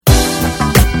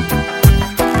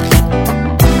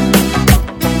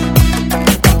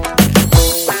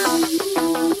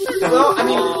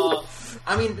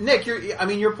I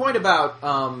mean, your point about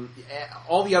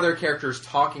all the other characters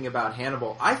talking about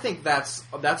Hannibal, I think that's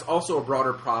also a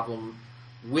broader problem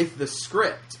with the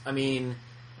script. I mean,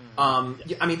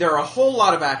 there are a whole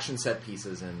lot of action set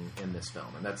pieces in this film,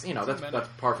 and that's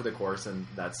par for the course, and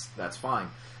that's fine.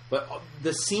 But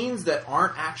the scenes that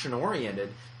aren't action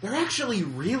oriented, they're actually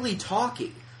really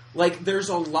talky. Like, there's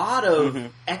a lot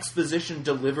of exposition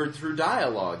delivered through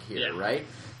dialogue here, right?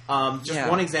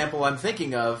 One example I'm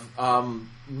thinking of,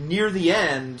 near the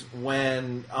end,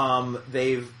 when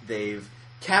they've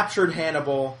captured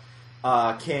Hannibal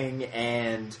King,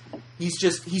 and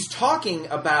he's talking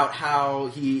about how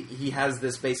he has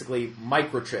this basically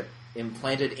microchip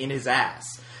implanted in his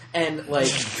ass. And, like,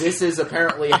 this is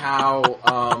apparently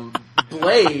how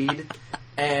Blade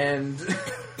and...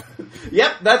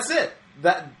 Yep, that's it.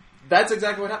 That's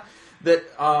exactly what happened.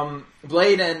 That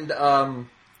Blade and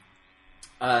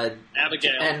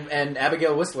Abigail and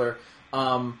Abigail Whistler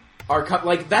are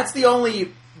like, that's the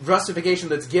only justification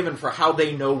that's given for how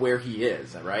they know where he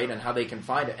is, right, and how they can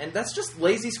find it. And that's just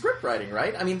lazy script writing,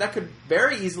 right? I mean, that could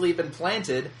very easily have been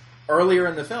planted earlier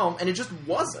in the film, and it just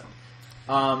wasn't.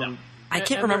 I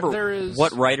can't remember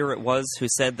what writer it was who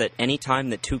said that any time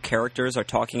that two characters are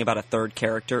talking about a third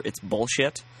character, it's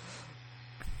bullshit.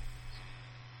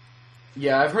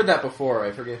 Yeah, I've heard that before.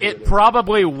 I forget. It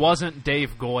probably wasn't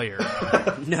Dave Goyer.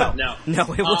 No,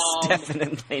 it was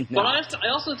definitely not. But I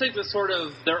also think that sort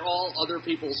of they're all other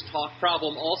people's talk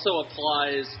problem also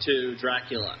applies to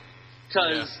Dracula.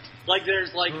 Because,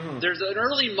 there's an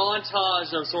early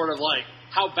montage of sort of, like,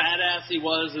 how badass he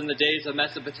was in the days of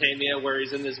Mesopotamia, where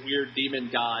he's in this weird demon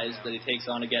guise that he takes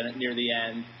on again near the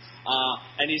end.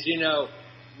 And he's,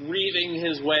 reaving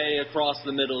his way across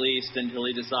the Middle East until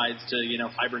he decides to,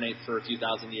 hibernate for a few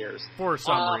thousand years. For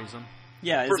some reason.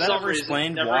 Yeah, is that ever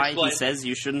explained why he says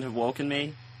you shouldn't have woken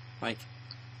me? Like,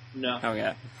 no.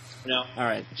 Okay. No. All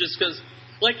right. Just because,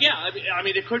 I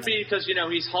mean, it could be because,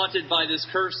 he's haunted by this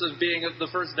curse of being the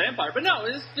first vampire. But no,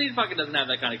 he fucking doesn't have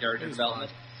that kind of character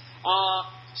development.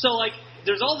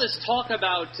 There's all this talk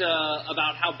about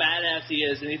how badass he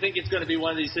is, and you think it's going to be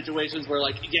one of these situations where,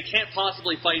 you can't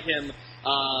possibly fight him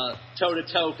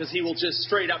toe-to-toe because he will just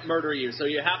straight up murder you, so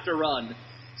you have to run.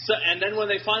 So, and then when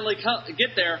they finally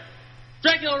get there,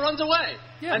 Dracula runs away.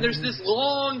 Yeah. And there's this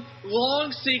long,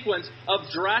 long sequence of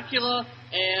Dracula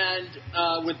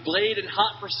and with Blade in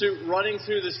hot pursuit running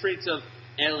through the streets of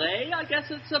L.A., I guess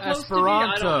it's supposed to be?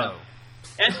 I don't know.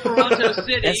 Esperanto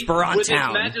City with its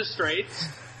magistrates.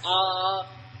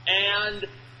 And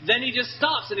then he just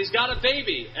stops, and he's got a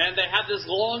baby. And they have this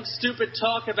long, stupid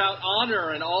talk about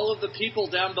honor and all of the people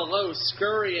down below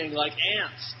scurrying like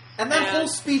ants. And that whole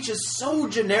speech is so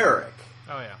generic.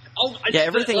 Oh, yeah.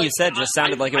 Everything you said just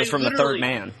sounded like it was from The Third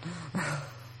Man.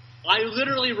 I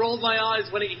literally rolled my eyes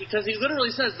because he literally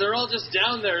says they're all just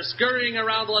down there scurrying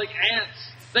around like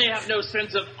ants. They have no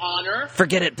sense of honor.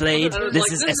 Forget it, Blade.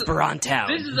 This is Esperanto.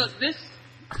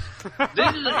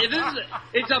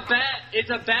 It's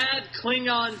a bad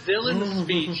Klingon villain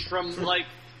speech from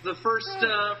the first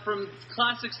from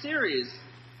classic series.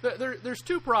 There's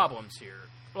two problems here.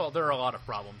 Well, there are a lot of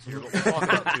problems here, but we'll talk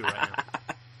about two right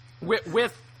now.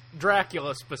 With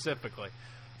Dracula specifically.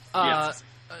 Yes.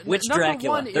 Which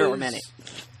Dracula? There are many.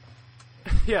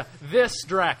 Yeah, this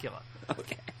Dracula.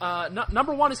 Okay.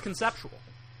 Number one is conceptual.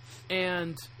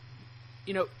 And,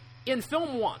 in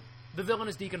film one, the villain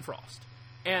is Deacon Frost.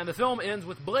 And the film ends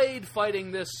with Blade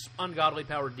fighting this ungodly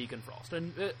powered Deacon Frost.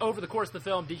 And over the course of the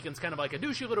film, Deacon's kind of like a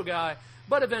douchey little guy,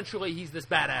 but eventually he's this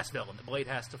badass villain that Blade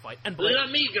has to fight. And Blade, La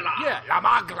Migra! Yeah, La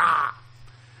Magra!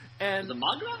 And the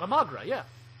Magra? La Magra, yeah.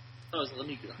 Oh, it's La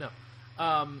Migra. No.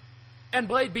 And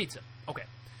Blade beats him. Okay.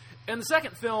 In the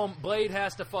second film, Blade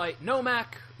has to fight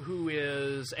Nomak, who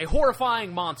is a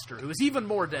horrifying monster, who is even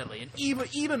more deadly and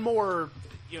even more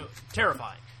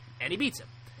terrifying. And he beats him.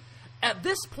 At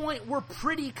this point, we're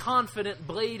pretty confident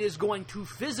Blade is going to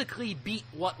physically beat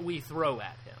what we throw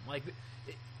at him.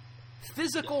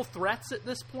 Physical threats at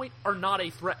this point are not a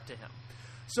threat to him.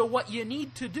 So what you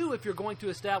need to do if you're going to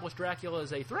establish Dracula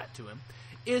as a threat to him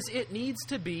is it needs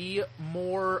to be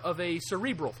more of a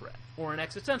cerebral threat or an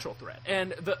existential threat.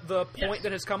 And the point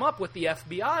that has come up with the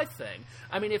FBI thing,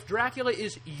 I mean, if Dracula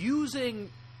is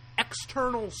using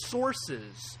external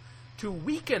sources to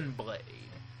weaken Blade,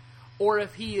 or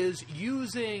if he is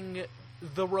using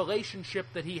the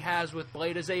relationship that he has with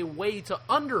Blade as a way to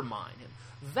undermine him,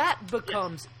 that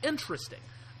becomes interesting.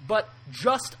 But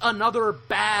just another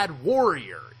bad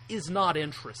warrior is not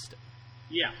interesting.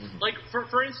 Yeah. Mm-hmm.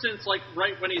 For instance,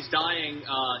 right when he's dying,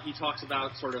 he talks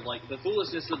about sort of the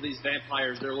foolishness of these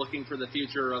vampires. They're looking for the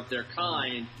future of their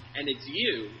kind, and it's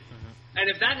you. Mm-hmm. And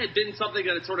if that had been something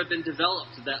that had sort of been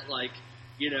developed, that, like,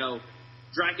 you know,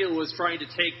 Dracula was trying to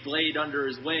take Blade under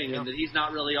his wing, and that he's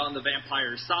not really on the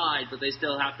vampire side, but they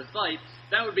still have to fight,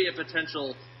 that would be a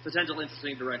potential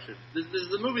interesting direction. This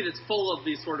is a movie that's full of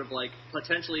these sort of, like,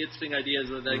 potentially interesting ideas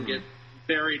that then get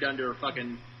buried under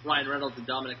fucking Ryan Reynolds and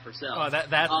Dominic Purcell. Oh,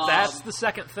 that's the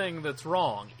second thing that's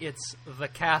wrong. It's the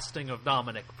casting of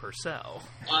Dominic Purcell.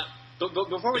 But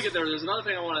before we get there, there's another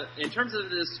thing I want to... In terms of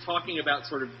this talking about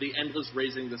sort of the endless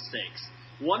raising the stakes,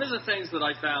 one of the things that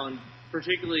I found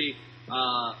particularly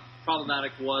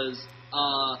problematic was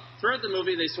throughout the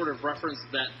movie they sort of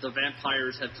referenced that the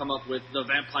vampires had come up with the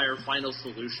vampire final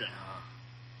solution.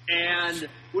 And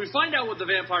we find out what the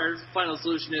vampire final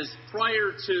solution is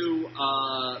prior to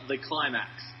the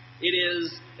climax. It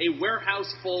is a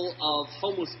warehouse full of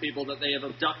homeless people that they have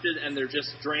abducted, and they're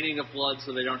just draining of blood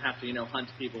so they don't have to, hunt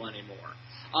people anymore.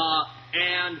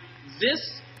 And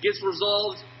this gets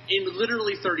resolved in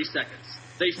literally 30 seconds.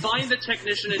 They find the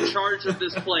technician in charge of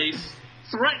this place,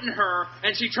 threaten her,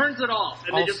 and she turns it off,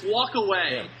 and they just walk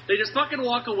away. Yeah. They just fucking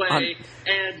walk away,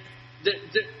 and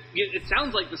it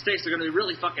sounds like the stakes are going to be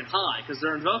really fucking high, because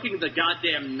they're invoking the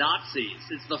goddamn Nazis.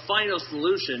 It's the final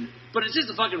solution, but it's just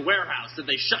a fucking warehouse that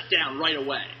they shut down right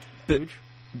away.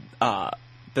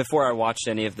 Before I watched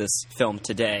any of this film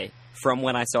today, from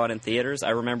when I saw it in theaters, I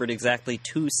remembered exactly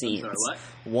two scenes. Sorry,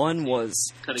 one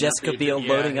was Jessica Biel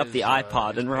loading up the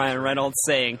iPod and Ryan Reynolds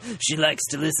saying, she likes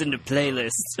to listen to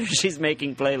playlists. She's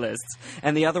making playlists.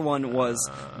 And the other one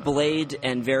was Blade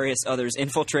and various others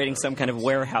infiltrating some kind of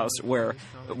warehouse where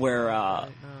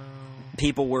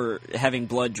people were having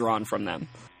blood drawn from them.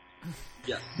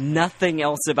 Yes. Nothing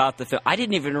else about the film. I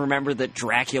didn't even remember that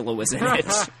Dracula was in it.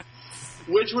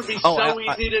 Which would be so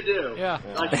easy to do. Yeah.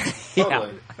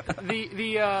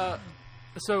 Yeah.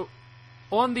 So,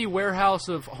 on the warehouse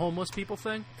of homeless people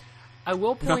thing, I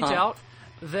will point out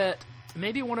that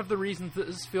maybe one of the reasons that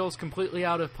this feels completely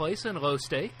out of place and low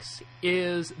stakes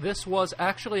is this was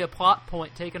actually a plot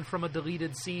point taken from a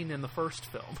deleted scene in the first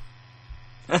film.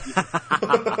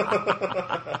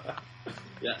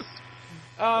 Yes.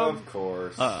 Of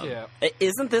course. Yeah.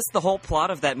 Isn't this the whole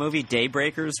plot of that movie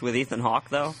Daybreakers with Ethan Hawke,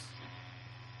 though?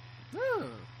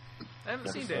 I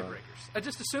haven't seen Daybreakers. I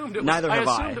just assumed it was. Neither have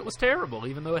I. It was terrible,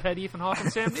 even though it had Ethan Hawke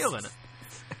and Sam Neill in it.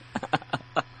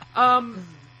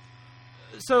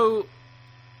 So,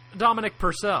 Dominic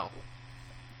Purcell.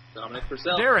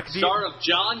 Derek, star of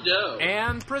John Doe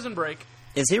and Prison Break.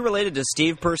 Is he related to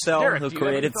Steve Purcell, Derek, who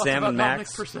created Sam and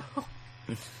Max? Dominic Purcell?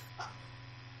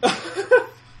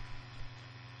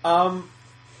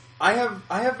 I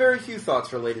have very few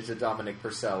thoughts related to Dominic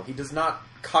Purcell. He does not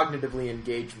cognitively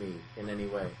engage me in any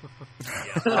way.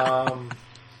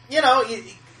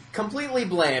 Completely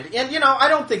bland. And, I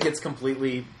don't think it's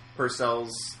completely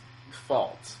Purcell's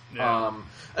fault. Yeah.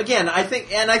 Again, I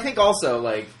think also,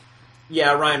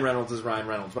 Ryan Reynolds is Ryan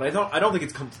Reynolds, but I don't think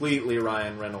it's completely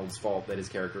Ryan Reynolds' fault that his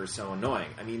character is so annoying.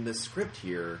 I mean, the script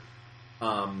here,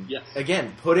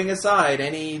 again, putting aside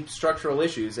any structural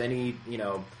issues, any,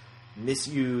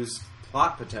 misused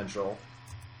plot potential,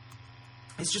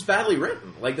 it's just badly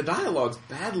written. Like, the dialogue's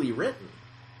badly written.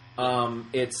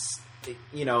 It's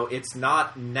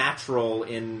not natural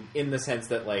in the sense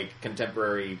that,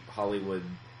 contemporary Hollywood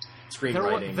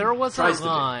screenwriting there was tries a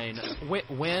line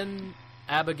when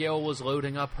Abigail was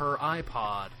loading up her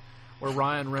iPod where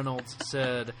Ryan Reynolds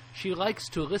said she likes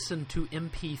to listen to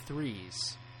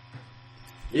MP3s.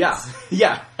 Yeah.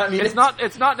 I mean, it's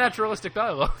not naturalistic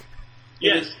dialogue.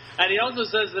 Yes, and he also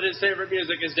says that his favorite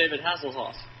music is David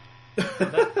Hasselhoff.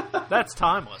 That's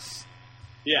timeless.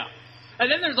 Yeah.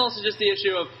 And then there's also just the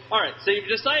issue of, alright, so you've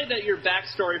decided that your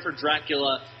backstory for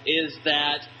Dracula is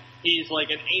that he's like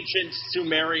an ancient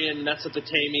Sumerian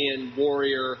Mesopotamian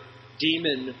warrior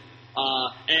demon,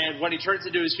 and when he turns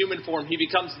into his human form, he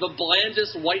becomes the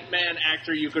blandest white man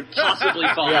actor you could possibly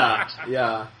find.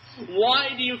 Yeah. Why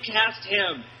do you cast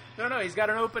him? No, he's got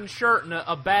an open shirt and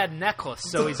a bad necklace,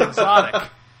 so he's exotic.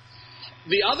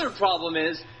 The other problem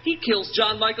is, he kills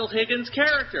John Michael Higgins'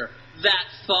 character. That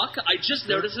fuck, I just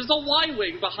noticed there's a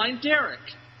Y-wing behind Derek.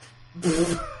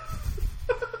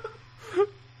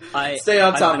 Stay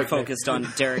on topic. I've been focused on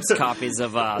Derek's copies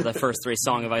of the first 3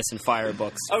 Song of Ice and Fire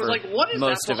books. I was like, what is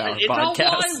most that of our it's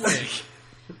podcasts. A Y-wing.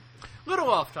 Little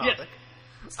off topic. Yes.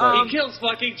 He kills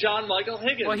fucking John Michael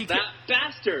Higgins,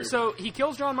 bastard. So he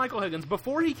kills John Michael Higgins.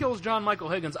 Before he kills John Michael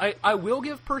Higgins, I will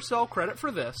give Purcell credit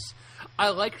for this. I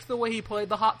liked the way he played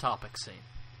the Hot Topic scene.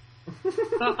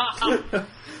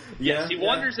 Yes, he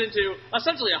wanders into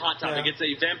essentially a Hot Topic. Yeah. It's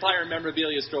a vampire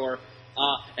memorabilia store,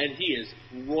 and he is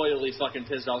royally fucking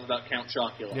pissed off about Count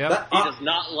Chocula. Yep. He does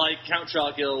not like Count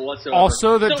Chocula whatsoever.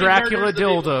 Also, the So he Dracula murders the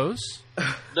dildos.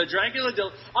 The Dracula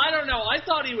dildo. I don't know. I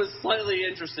thought he was slightly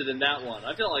interested in that one.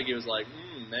 I feel like he was like,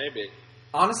 maybe.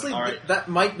 Honestly, All right. that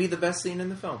might be the best scene in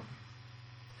the film.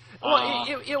 Well,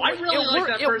 I really like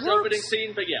that first opening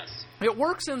scene, but yes. It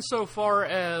works insofar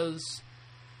as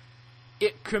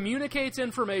it communicates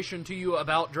information to you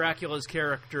about Dracula's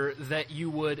character that you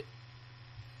would...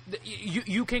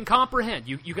 You can comprehend.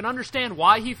 You can understand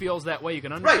why he feels that way. You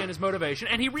can understand his motivation.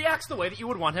 And he reacts the way that you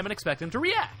would want him and expect him to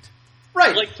react.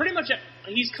 Right. Like, pretty much,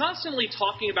 he's constantly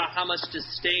talking about how much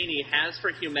disdain he has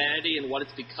for humanity and what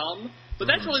it's become, but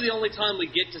that's really the only time we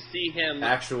get to see him...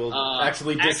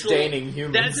 Actually disdaining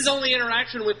humans. That's his only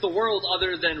interaction with the world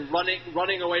other than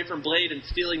running away from Blade and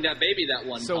stealing that baby that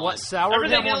one time. So what soured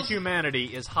him on humanity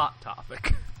is Hot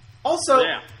Topic. Also,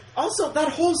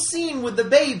 that whole scene with the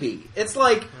baby. It's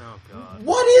like... Oh, God.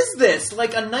 What is this?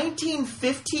 Like a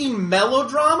 1915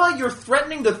 melodrama? You're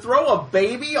threatening to throw a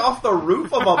baby off the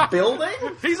roof of a building?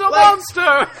 He's a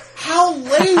monster! How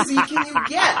lazy can you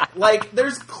get? Like,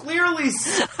 there's clearly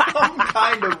some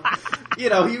kind of... You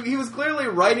know, he was clearly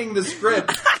writing the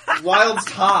script whilst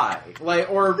high. Like,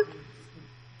 or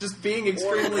just being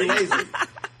extremely lazy.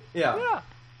 Yeah.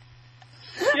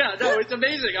 Yeah, no, it's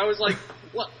amazing. I was like...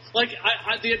 What? Like,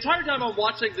 the entire time I'm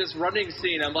watching this running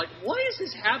scene, I'm like, why is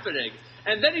this happening?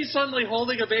 And then he's suddenly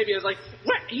holding a baby. I was like,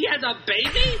 what? He has a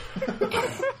baby?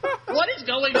 What is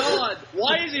going on?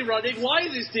 Why is he running? Why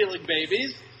is he stealing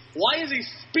babies? Why is he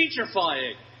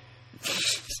speechifying?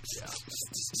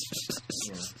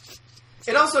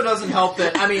 It also doesn't help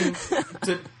that, I mean,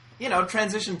 to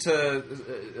transition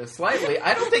to slightly,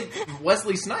 I don't think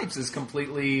Wesley Snipes is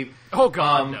completely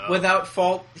without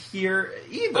fault here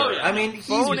either. Oh, yeah. I mean,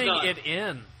 Phoning it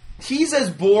in. He's as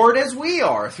bored as we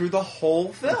are through the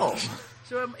whole film.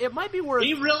 So it might be worth...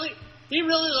 He really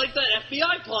liked that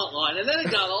FBI plot line, and then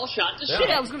it got all shot to shit.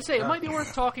 Yeah, I was going to say, it might be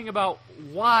worth talking about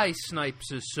why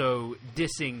Snipes is so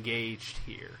disengaged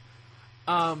here.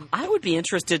 I would be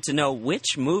interested to know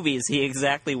which movies he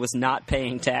exactly was not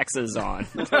paying taxes on.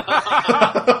 He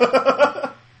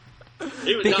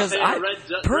was Because not paying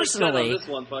I personally, on this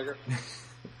one, fucker.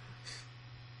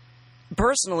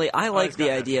 Personally, I like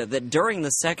the idea that during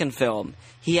the second film,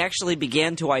 he actually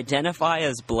began to identify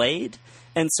as Blade,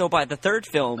 and so by the third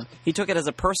film, he took it as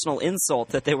a personal insult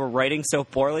that they were writing so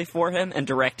poorly for him and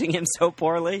directing him so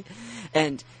poorly,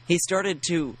 and he started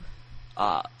to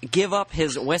give up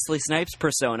his Wesley Snipes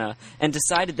persona and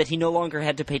decided that he no longer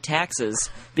had to pay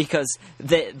taxes because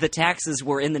the taxes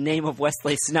were in the name of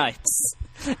Wesley Snipes,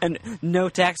 and no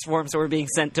tax forms were being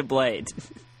sent to Blade.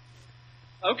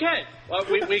 Okay, well,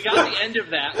 we got the end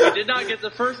of that. We did not get the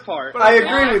first part. I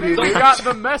agree with you. We got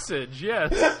the message,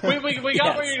 yes. We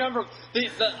got where you come from.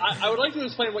 I would like to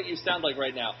explain what you sound like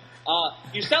right now.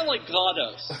 You sound like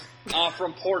GLaDOS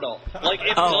from Portal. Like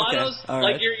if GLaDOS, okay.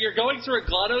 like you're going through a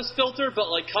GLaDOS filter, but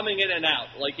like coming in and out.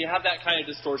 Like you have that kind of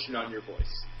distortion on your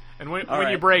voice. And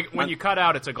when you cut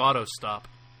out, it's a GLaDOS stop.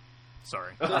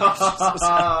 Sorry. Well,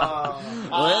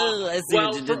 I see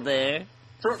what you did there.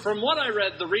 From what I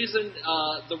read, the reason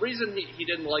he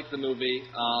didn't like the movie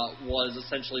was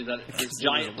essentially that this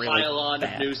giant pylon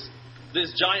of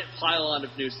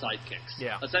new sidekicks.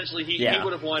 Yeah. Essentially, he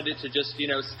would have wanted it to just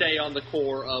stay on the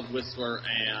core of Whistler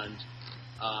and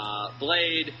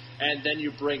Blade, and then you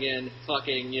bring in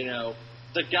fucking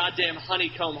the goddamn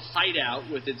honeycomb hideout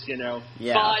with its 5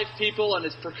 people and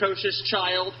its precocious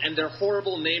child and their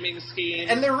horrible naming scheme.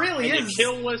 And there really is. They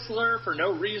kill Whistler for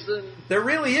no reason. There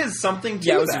really is something to that.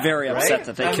 Yeah, I was that, very upset right?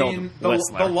 that they killed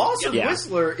Whistler. The loss of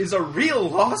Whistler is a real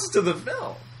loss to the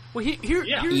film. Well, here's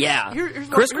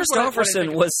Chris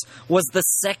Christopherson was the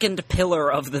second pillar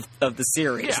of the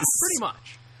series. Yeah, pretty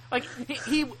much. Like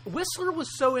Whistler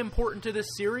was so important to this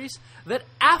series that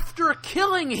after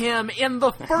killing him in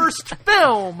the first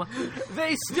film,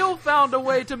 they still found a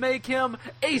way to make him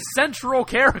a central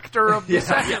character of the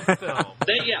second film.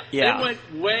 They went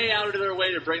way out of their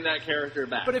way to bring that character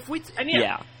back. But if we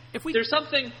there's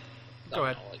something. Go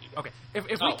ahead. Okay.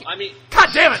 God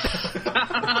damn it!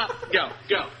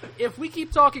 Go. If we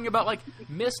keep talking about like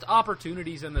missed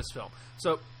opportunities in this film,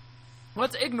 so.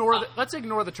 Let's ignore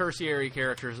the tertiary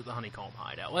characters at the Honeycomb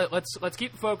Hideout. Let's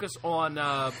keep the focus on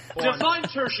define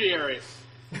tertiary.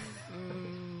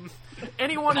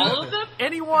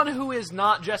 Anyone who is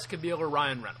not Jessica Biel or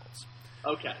Ryan Reynolds.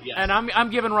 Okay, yes. And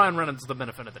I'm giving Ryan Reynolds the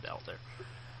benefit of the doubt there.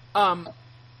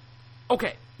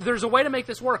 Okay, there's a way to make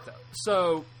this work though.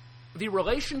 So the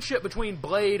relationship between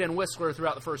Blade and Whistler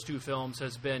throughout the first 2 films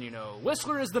has been,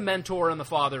 Whistler is the mentor and the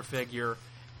father figure.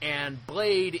 and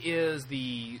Blade is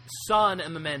the son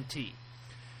and the mentee.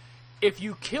 If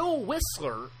you kill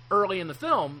Whistler early in the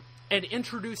film and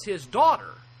introduce his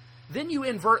daughter, then you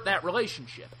invert that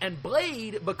relationship. And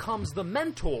Blade becomes the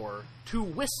mentor to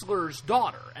Whistler's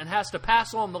daughter and has to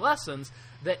pass on the lessons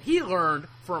that he learned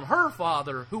from her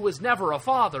father, who was never a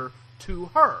father, to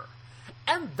her.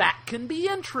 And that can be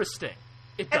interesting.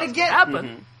 It doesn't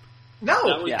happen.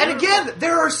 No, and again,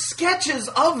 there are sketches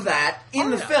of that in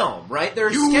the film, right? There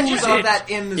are sketches of that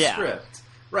in the script,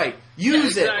 right?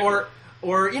 Use it, or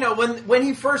when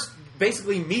he first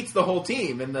basically meets the whole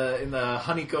team in the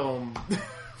honeycomb.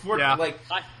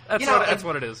 That's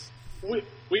what it is.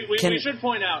 We should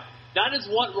point out that is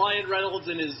what Ryan Reynolds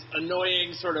in his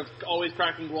annoying, sort of always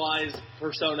cracking wise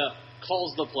persona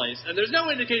calls the place, and there's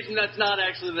no indication that's not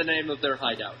actually the name of their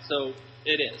hideout. So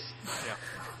it is. Yeah.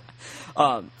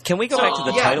 Can we go back to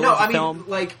the title of the film?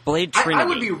 Blade Trinity. I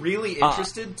would be really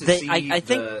interested to see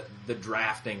the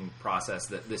drafting process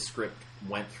that this script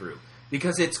went through,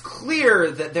 because it's clear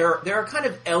that there are kind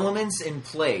of elements in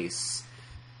place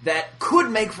that could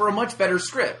make for a much better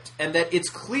script, and that it's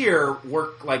clear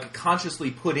work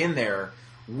consciously put in there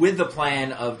with the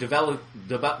plan of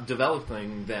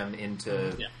developing them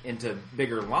into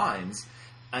bigger lines,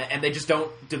 and they just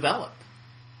don't develop.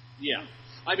 Yeah,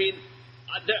 I mean,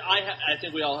 I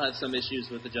think we all have some issues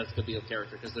with the Jessica Biel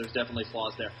character, because there's definitely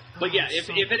flaws there. But yeah, if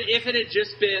it had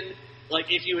just been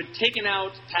if you had taken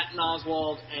out Patton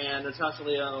Oswalt and Natasha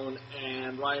Lyonne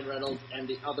and Ryan Reynolds and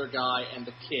the other guy and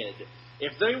the kid,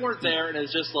 if they weren't there and it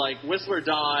was just Whistler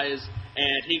dies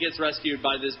and he gets rescued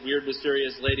by this weird,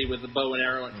 mysterious lady with the bow and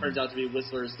arrow, and it turns out to be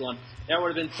Whistler's one, that would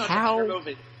have been such a better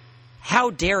movie. How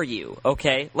dare you?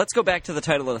 Okay, let's go back to the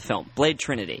title of the film, Blade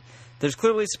Trinity. There's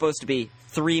clearly supposed to be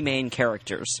three main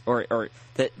characters, or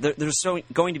there's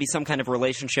going to be some kind of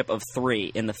relationship of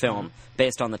three in the film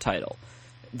based on the title.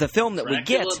 The film that we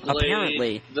get, Blade,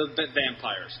 apparently... The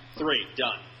vampires. 3,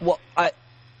 done. Well,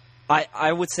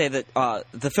 I would say that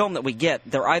the film that we get,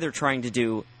 they're either trying to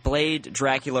do Blade,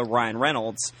 Dracula, Ryan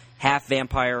Reynolds, half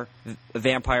vampire,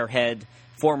 vampire head,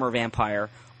 former vampire,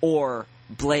 or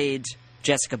Blade,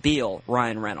 Jessica Biel,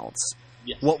 Ryan Reynolds.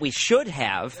 Yes. What we should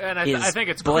have is I think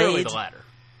it's Blade, clearly the latter.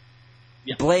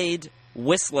 Yeah. Blade,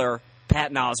 Whistler,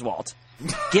 Patton Oswalt.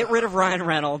 Get rid of Ryan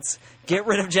Reynolds. Get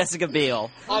rid of Jessica Biel.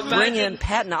 Bring in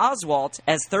Patton Oswalt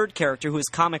as third character, who is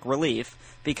comic relief,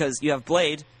 because you have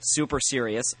Blade, super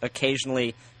serious,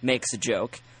 occasionally makes a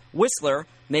joke. Whistler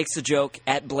makes a joke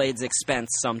at Blade's expense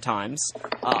sometimes.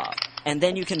 And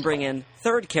then you can bring in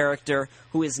third character,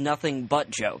 who is nothing but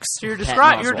jokes. So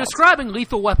you're describing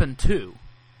Lethal Weapon 2.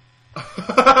 Okay.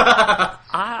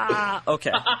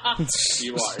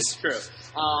 You are. It's true.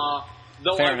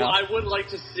 Though I would like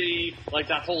to see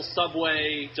that whole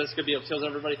subway Jessica Biel kills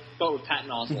everybody, but with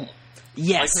Patton Oswalt.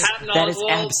 Yes, that is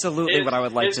absolutely what I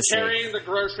would like to see. He's carrying the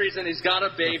groceries and he's got a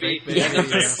baby, and the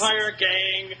vampire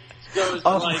gang goes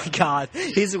my god,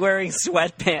 he's wearing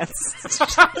sweatpants.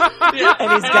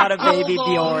 And he's got a baby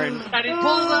Bjorn. And he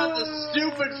pulls out the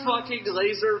stupid fucking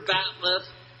laser bat'leth,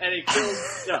 and he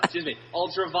kills,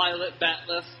 ultraviolet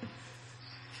bat'leth.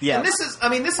 Yeah, and this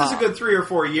is a good 3 or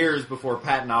 4 years before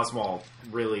Patton Oswalt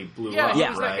really blew up.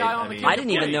 Yeah, right. I didn't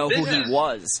even know who he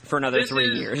was for another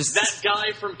 3 years. That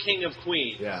guy from King of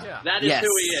Queens. Yeah. That is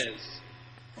who he is.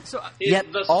 So, yet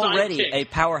already a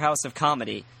powerhouse of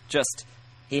comedy. Just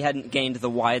he hadn't gained the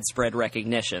widespread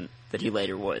recognition that he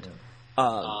later would.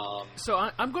 So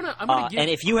I'm gonna give and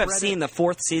if you have credit. seen the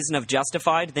 4th season of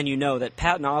Justified, then you know that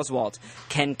Patton Oswalt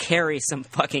can carry some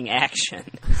fucking action.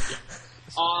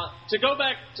 To go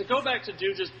back to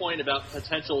Duge's point about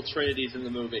potential trinities in the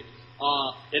movie,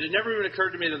 it had never even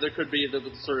occurred to me that there could be the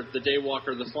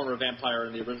Daywalker, the former vampire,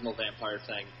 and the original vampire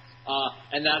thing,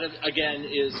 and that again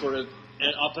is sort of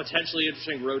a potentially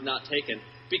interesting road not taken,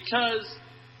 because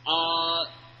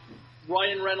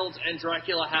Ryan Reynolds and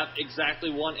Dracula have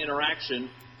exactly one interaction.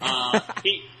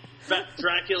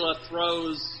 Dracula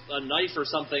throws a knife or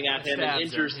something at him and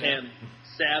injures him.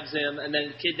 Stabs him, and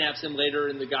then kidnaps him later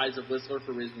in the guise of Whistler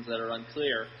for reasons that are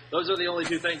unclear. Those are the only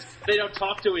two things. They don't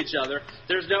talk to each other.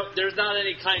 There's not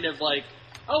any kind of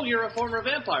oh, you're a former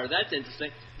vampire. That's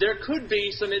interesting. There could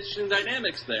be some interesting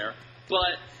dynamics there,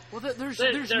 but there's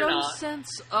no not. Sense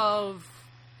of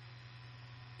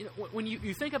when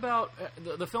you think about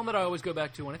the film that I always go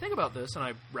back to when I think about this, and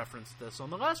I referenced this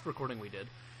on the last recording we did,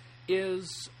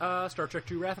 is Star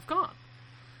Trek II: Wrath of Khan.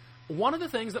 One of the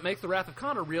things that makes The Wrath of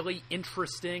Khan a really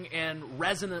interesting and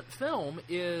resonant film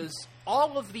is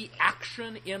all of the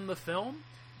action in the film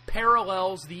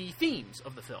parallels the themes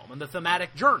of the film and the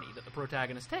thematic journey that the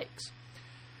protagonist takes.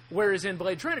 Whereas in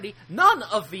Blade Trinity, none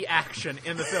of the action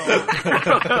in the film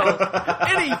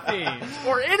any themes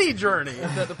or any journey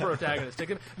that the protagonist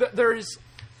takes.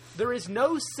 There is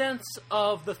no sense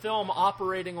of the film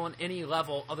operating on any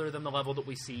level other than the level that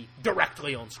we see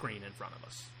directly on screen in front of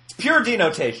us. It's pure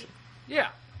denotation. Yeah.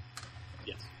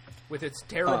 Yes. With its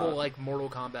terrible, Mortal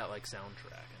Kombat-like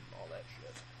soundtrack and all that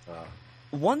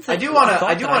shit. One thing I do want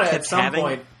to at some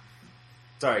point.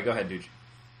 Sorry, go ahead, Dude.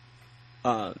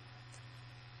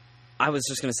 I was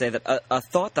just going to say that a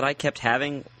thought that I kept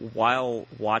having while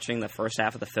watching the first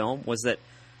half of the film was that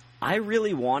I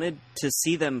really wanted to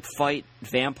see them fight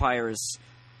vampires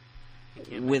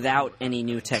without any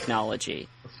new technology.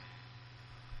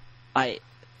 I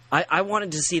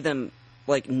wanted to see them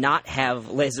not have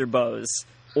laser bows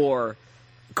or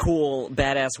cool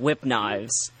badass whip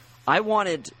knives. I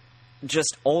wanted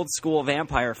just old school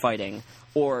vampire fighting,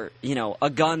 or a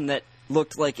gun that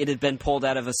looked like it had been pulled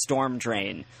out of a storm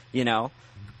drain.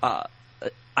 I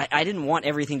didn't want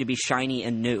everything to be shiny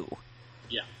and new.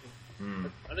 Yeah.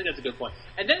 I think that's a good point.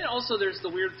 And then also there's the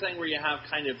weird thing where you have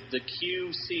kind of the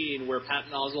Q scene where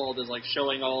Patton Oswalt is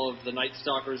showing all of the Night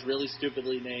Stalker's really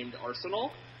stupidly named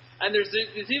arsenal. And there's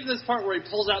even this part where he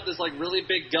pulls out this really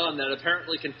big gun that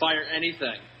apparently can fire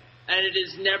anything. And it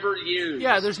is never used.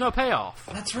 Yeah, there's no payoff.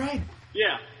 That's right.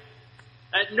 Yeah.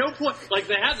 At no point,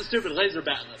 they have the stupid laser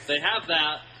baton. They have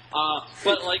that.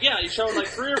 But he's showing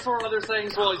 3 or 4 other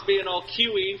things while he's being all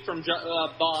QE from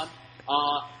Bond.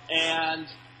 And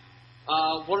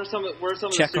what are some of the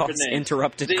stupid Chekhov's names?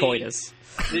 interrupted coitus.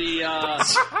 The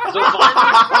virus.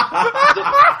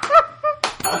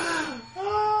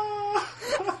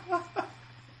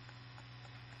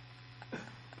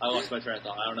 I lost my train of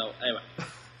thought. I don't know. Anyway.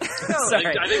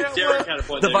 Sorry. I think Derek had a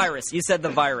point The there. virus. You said the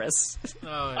virus.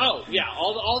 Oh, yeah.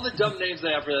 All the dumb names they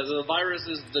have for that. The virus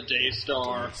is the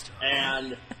Daystar,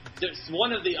 and there's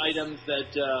one of the items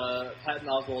that Patton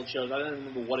Oswalt shows, I don't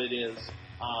remember what it is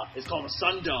called a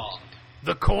Sundog.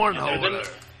 The cornhole.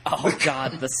 Oh,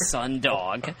 God, the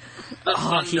Sundog.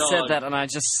 He said that, and I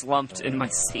just slumped in my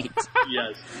seat.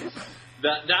 Yes.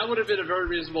 That would have been a very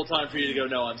reasonable time for you to go,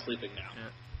 no, I'm sleeping now.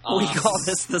 We call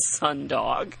this the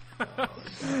Sundog.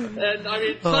 And,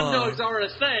 Sundogs are a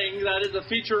thing. That is a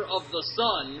feature of the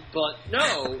sun. But,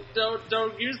 no,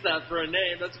 don't use that for a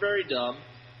name. That's very dumb.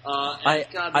 I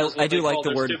do like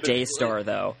the word Daystar,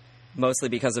 though. Mostly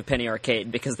because of Penny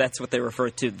Arcade, because that's what they refer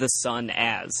to the sun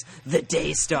as. The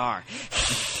Daystar.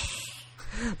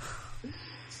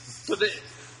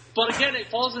 But again, it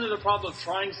falls into the problem of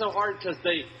trying so hard because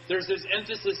there's this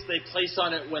emphasis they place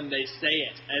on it when they say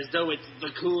it, as though it's the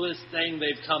coolest thing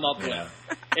they've come up with.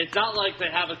 It's not like they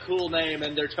have a cool name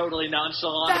and they're totally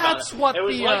nonchalant about it. That's what it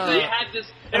was the, like they had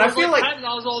this. And I feel like Patton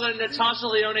Oswalt and Natasha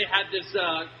Lyonne had this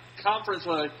conference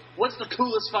where what's the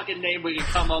coolest fucking name we can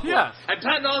come up with? And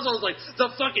Patton Oswalt was like, the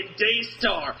fucking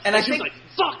Daystar. And she was like,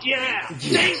 fuck yeah,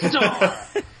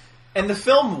 Daystar. And the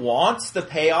film wants the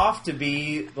payoff to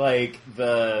be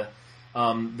the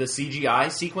CGI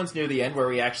sequence near the end where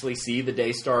we actually see the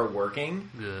Daystar working.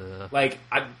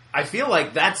 I feel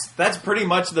like that's pretty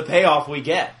much the payoff we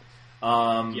get.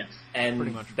 Yes, and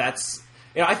pretty much. That's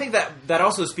I think that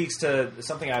also speaks to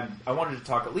something I wanted to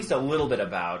talk at least a little bit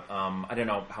about. I don't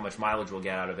know how much mileage we'll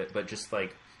get out of it, but just the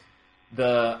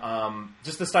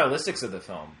stylistics of the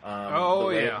film.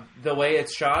 The way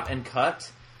it's shot and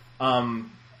cut.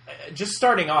 Just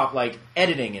starting off,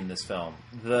 editing in this film,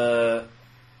 the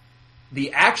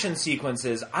action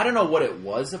sequences, I don't know what it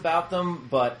was about them,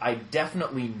 but I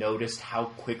definitely noticed how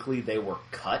quickly they were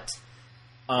cut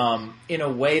in a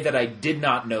way that I did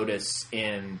not notice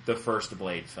in the first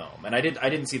Blade film. And I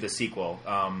didn't see the sequel,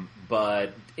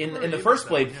 but in the first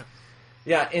Blade,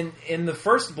 in the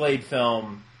first Blade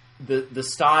film, the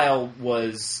style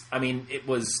was, it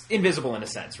was invisible in a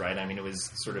sense, right? It was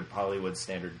sort of Hollywood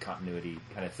standard continuity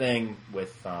kind of thing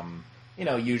with,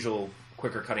 usual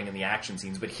quicker cutting in the action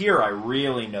scenes. But here I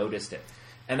really noticed it.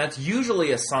 And that's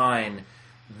usually a sign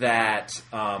that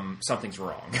something's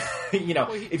wrong.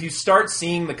 If you start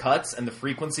seeing the cuts and the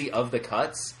frequency of the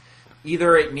cuts,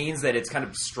 either it means that it's kind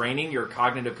of straining your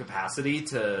cognitive capacity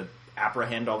to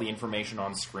apprehend all the information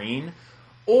on screen,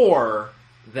 or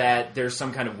that there's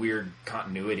some kind of weird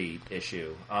continuity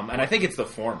issue, and I think it's the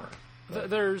former.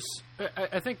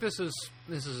 I think this is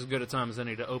as good a time as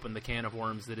any to open the can of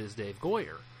worms that is Dave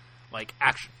Goyer,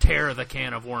 actually tear the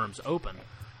can of worms open.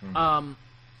 Mm-hmm.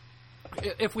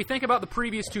 If we think about the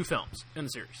previous 2 films in the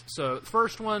series, so the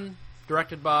first one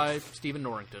directed by Stephen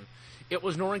Norrington, it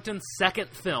was Norrington's second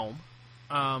film,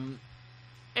 and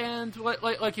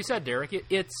like you said, Derek,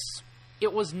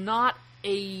 it was not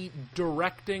a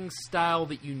directing style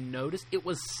that you noticed. It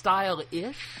was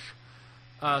style-ish,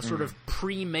 sort of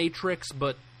pre-Matrix,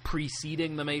 but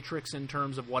preceding the Matrix in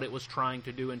terms of what it was trying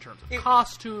to do in terms of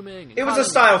costuming. It was a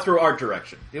style through art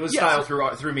direction. It was style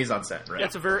through mise-en-scène, right?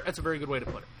 That's a very good way to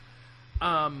put it.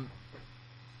 And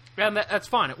that's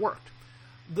fine. It worked.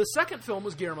 The second film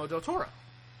was Guillermo del Toro.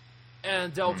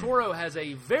 And del Toro has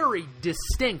a very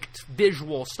distinct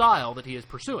visual style that he is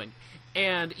pursuing.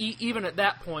 And even at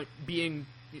that point, being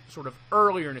sort of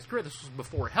earlier in his career, this was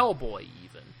before Hellboy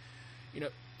even,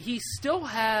 he still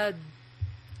had...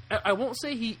 I won't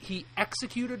say he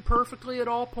executed perfectly at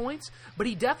all points, but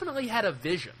he definitely had a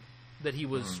vision that he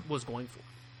was going for.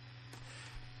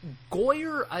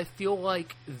 Goyer, I feel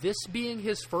like this being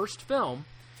his first film,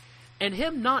 and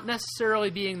him not necessarily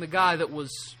being the guy that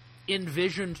was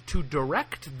envisioned to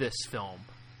direct this film,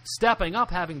 stepping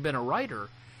up having been a writer,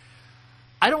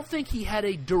 I don't think he had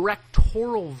a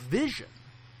directorial vision,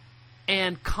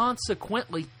 and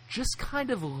consequently just kind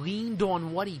of leaned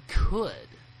on what he could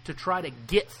to try to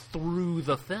get through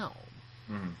the film.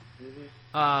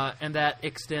 And that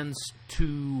extends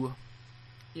to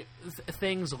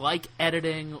things like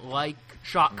editing, like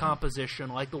shot composition,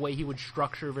 like the way he would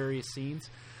structure various scenes.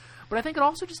 But I think it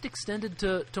also just extended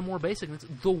to more basic things.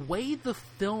 The way the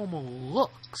film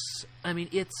looks, I mean,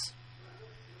 it's...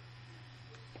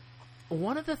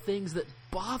 One of the things that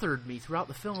bothered me throughout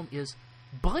the film is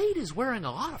Blade is wearing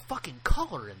a lot of fucking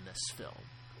color in this film.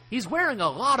 He's wearing a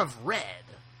lot of red.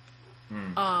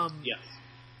 Yes.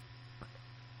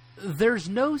 There's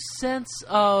no sense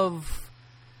of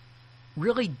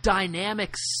really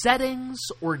dynamic settings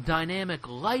or dynamic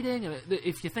lighting.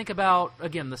 If you think about,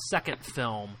 again, the second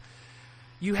film,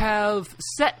 you have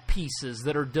set pieces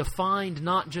that are defined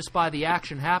not just by the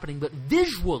action happening, but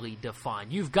visually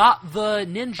defined. You've got the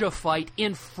ninja fight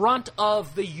in front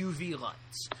of the UV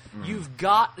lights. You've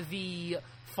got the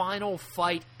final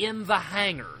fight in the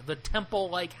hangar, the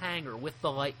temple-like hangar with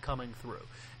the light coming through.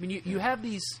 I mean, you have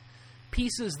these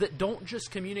pieces that don't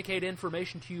just communicate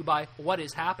information to you by what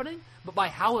is happening, but by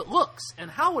how it looks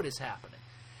and how it is happening.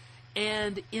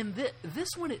 And in this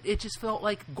one, it just felt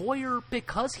like Goyer,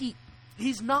 because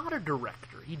he's not a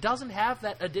director, he doesn't have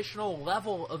that additional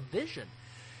level of vision.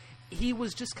 He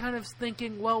was just kind of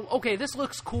thinking, well, okay, this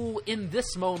looks cool in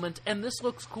this moment, and this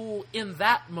looks cool in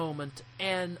that moment,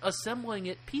 and assembling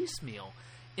it piecemeal,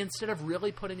 instead of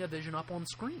really putting a vision up on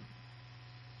screen.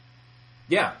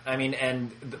 Yeah, I mean,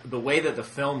 and the way that the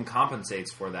film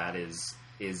compensates for that is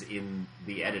in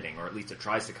the editing, or at least it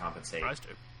tries to compensate.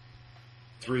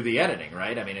 Through the editing,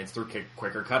 right? I mean, it's through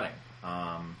quicker cutting.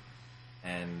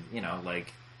 And,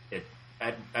 it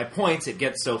at points it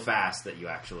gets so fast that you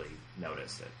actually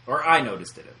notice it. Or I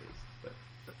noticed it, at least.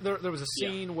 But. There was a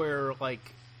scene where, I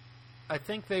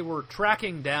think they were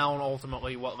tracking down,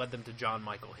 ultimately, what led them to John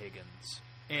Michael Higgins.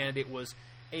 And it was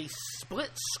a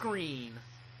split screen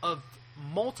of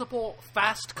multiple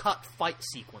fast-cut fight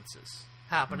sequences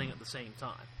happening at the same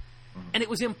time. And it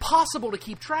was impossible to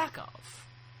keep track of.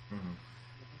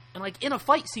 And, in a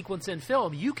fight sequence in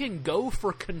film, you can go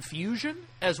for confusion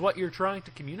as what you're trying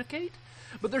to communicate,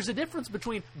 but there's a difference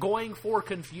between going for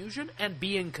confusion and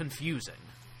being confusing.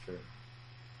 Sure.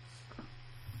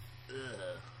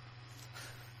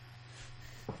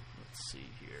 Let's see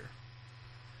here.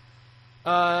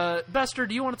 Bester,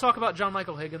 do you want to talk about John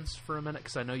Michael Higgins for a minute?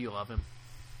 Because I know you love him.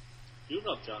 You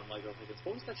love John Michael Higgins.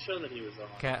 What was that show that he was on?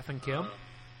 Kath and Kim?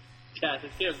 Kath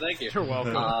and Kim, thank you. You're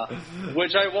welcome.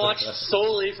 Which I watched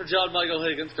solely for John Michael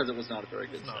Higgins because it was not a very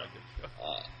good show.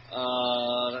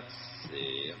 Let's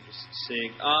see. I'm just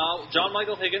seeing. John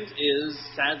Michael Higgins is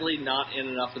sadly not in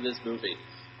enough of this movie.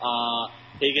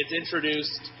 He gets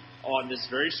introduced on this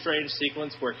very strange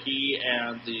sequence where he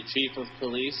and the chief of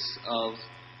police of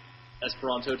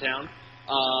Esperanto Town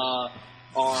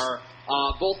are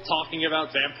both talking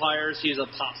about vampires. He's a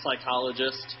pop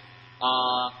psychologist.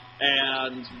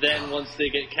 And then once they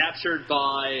get captured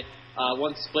by,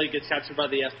 once Blade gets captured by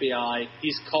the FBI,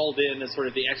 he's called in as sort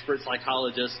of the expert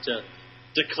psychologist to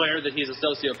declare that he's a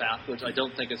sociopath, which I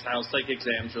don't think is how psych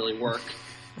exams really work.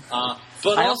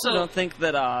 But I also don't think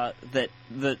that that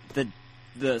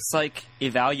the psych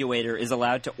evaluator is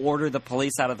allowed to order the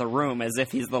police out of the room as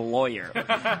if he's the lawyer.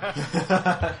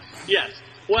 Yes.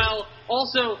 Well,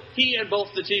 also, he and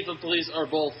both the chief of police are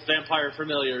both vampire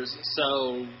familiars,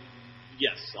 so...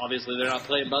 Yes, obviously they're not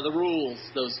playing by the rules,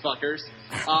 those fuckers.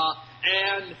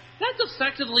 And that's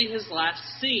effectively his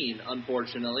last scene,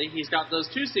 unfortunately. He's got those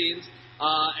two scenes,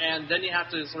 and then you have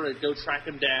to sort of go track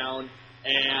him down,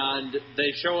 and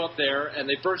they show up there, and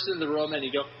they burst into the room, and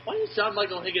you go, why is John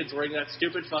Michael Higgins wearing that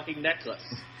stupid fucking necklace?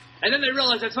 And then they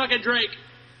realize it's fucking Drake.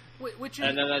 Which is,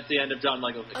 and then that's the end of John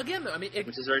Michael Higgins. Again, I mean,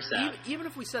 which is very sad. Even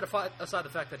if we set aside the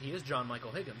fact that he is John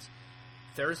Michael Higgins,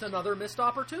 there's another missed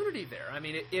opportunity there. I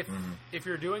mean, if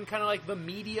you're doing kind of like the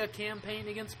media campaign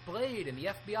against Blade and the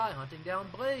FBI hunting down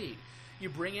Blade, you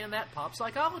bring in that pop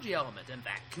psychology element, and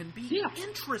that can be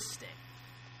interesting.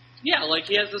 Yeah, like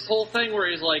he has this whole thing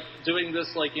where he's like doing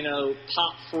this, like, you know,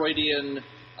 pop Freudian,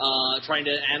 trying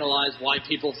to analyze why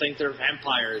people think they're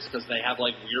vampires because they have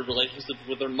like weird relationships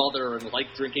with their mother and like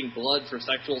drinking blood for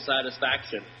sexual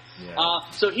satisfaction. Yeah.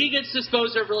 So he gets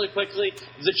disposed of really quickly.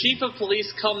 The chief of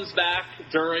police comes back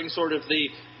during sort of the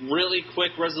really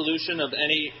quick resolution of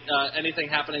anything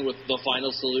happening with the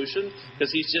final solution,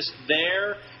 because he's just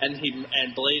there, and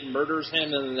Blade murders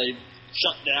him, and then they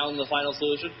shut down the final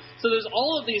solution. So there's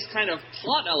all of these kind of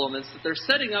plot elements that they're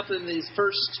setting up in these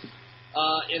first,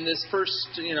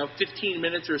 15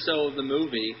 minutes or so of the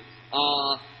movie.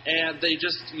 And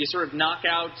you sort of knock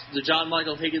out the John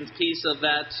Michael Higgins piece of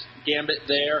that gambit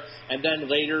there, and then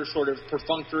later, sort of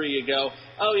perfunctory, you go,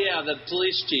 oh yeah, the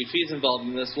police chief, he's involved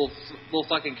in this, we'll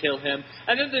fucking kill him.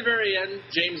 And then at the very end,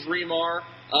 James Remar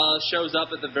shows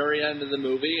up at the very end of the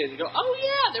movie, and you go, oh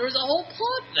yeah, there was a whole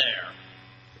plot there.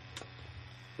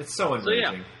 It's so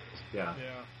enraging. So, yeah.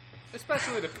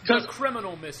 Especially the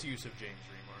criminal misuse of James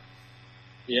Remar.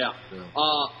 Yeah.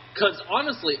 Because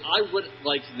honestly, I would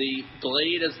like the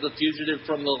Blade as the fugitive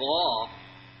from the law,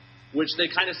 which they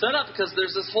kind of set up because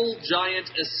there's this whole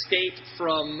giant escape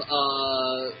from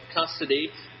custody,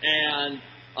 and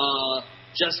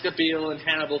Jessica Biel and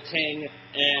Hannibal King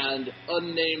and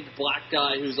unnamed black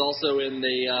guy who's also in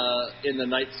the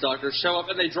Night Stalker show up,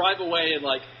 and they drive away in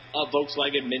like a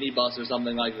Volkswagen minibus or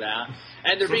something like that,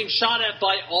 and they're being shot at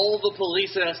by all the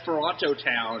police in Esperanto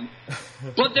Town.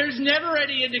 But there's never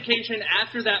any indication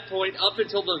after that point, up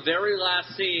until the very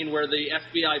last scene where the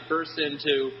FBI bursts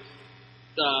into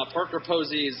Parker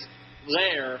Posey's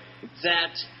lair,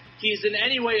 that he's in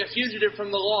any way a fugitive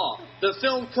from the law. The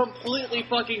film completely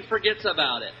fucking forgets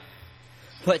about it.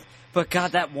 But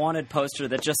God, that wanted poster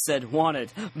that just said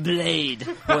 "Wanted Blade"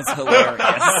 was hilarious.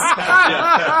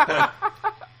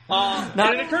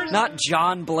 Not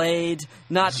John Blade,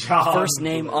 not first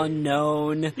name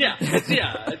unknown.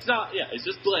 It's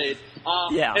just Blade.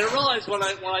 And I realized when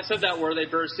I said that where they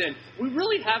burst in, we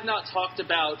really have not talked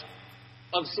about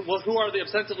who are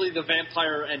ostensibly the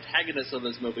vampire antagonists of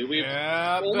this movie. We've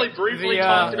only briefly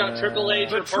talked about Triple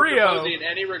H or Parker Posey in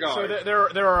any regard. So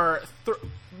there are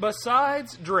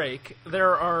besides Drake,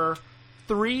 there are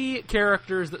three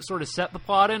characters that sort of set the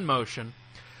plot in motion.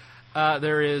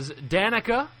 There is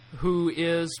Danica, who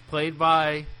is played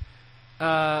by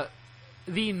the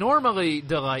normally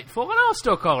delightful, and I'll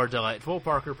still call her delightful,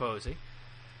 Parker Posey.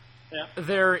 Yeah.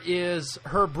 There is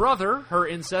her brother, her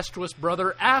incestuous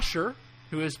brother Asher,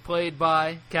 who is played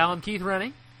by Callum Keith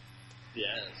Rennie.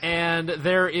 Yes. And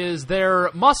there is their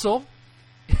muscle,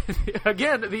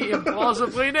 again, the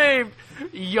implausibly named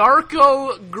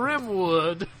Yarko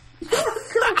Grimwood.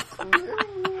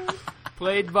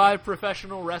 Played by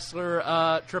professional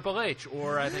wrestler Triple H,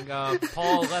 or I think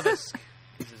Paul Levesque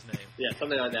is his name. Yeah,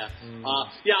 something like that.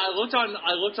 I looked on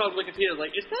Wikipedia. I was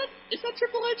like, is that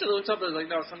Triple H? And I looked up and I was like,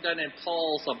 no, some guy named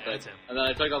Paul something. That's him. And then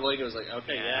I clicked on the link and was like,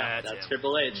 okay, that's him.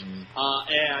 Triple H.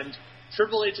 And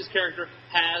Triple H's character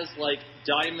has like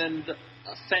diamond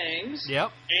fangs.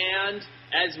 Yep. And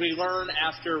as we learn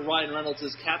after Ryan Reynolds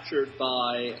is captured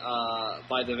by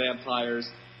the vampires,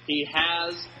 he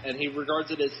has, and he regards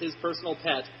it as his personal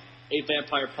pet, a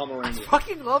vampire Pomeranian. I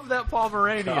fucking love that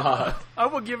Pomeranian. I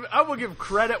will give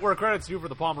credit where credit's due for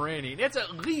the Pomeranian. It's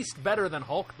at least better than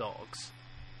Hulk dogs.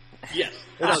 Yes.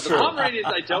 The Pomeranians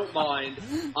I don't mind.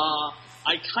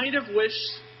 I kind of wish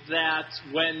that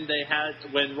when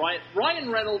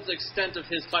Ryan Reynolds' extent of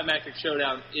his climactic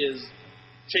showdown is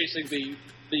chasing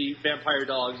the vampire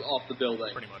dogs off the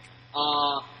building. Pretty much.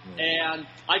 And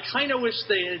I kind of wish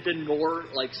they had been more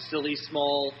like silly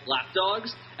small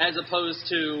lapdogs as opposed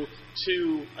to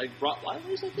two like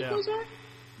Rottweilers, I think those are.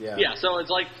 Yeah. So it's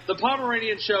like the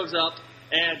Pomeranian shows up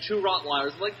and two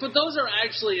Rottweilers, but those are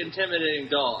actually intimidating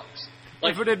dogs.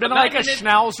 Like, if it had been like a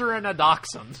Schnauzer and a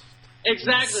Dachshund.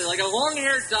 Exactly, like a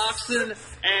long-haired Dachshund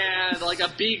and like a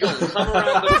Beagle come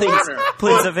around the corner.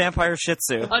 Please, a vampire Shih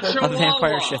Tzu. A Chihuahua. A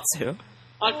vampire Shih Tzu.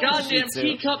 A goddamn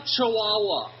teacup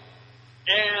Chihuahua.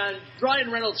 And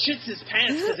Ryan Reynolds shits his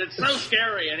pants because it's so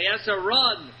scary and he has to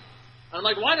run. And I'm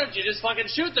like, why don't you just fucking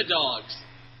shoot the dogs?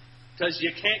 Because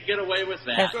you can't get away with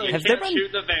that. You can't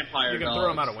shoot the vampire dogs. You can throw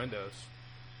them out of windows.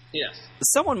 Yes.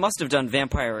 Someone must have done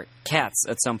vampire cats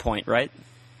at some point, right?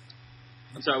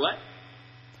 I'm sorry, what?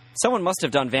 Someone must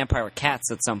have done vampire cats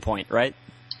at some point, right?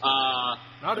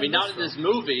 Not in this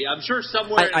movie. I'm sure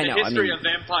somewhere in the history of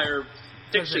vampire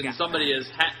fiction, somebody has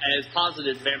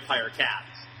posited vampire cat.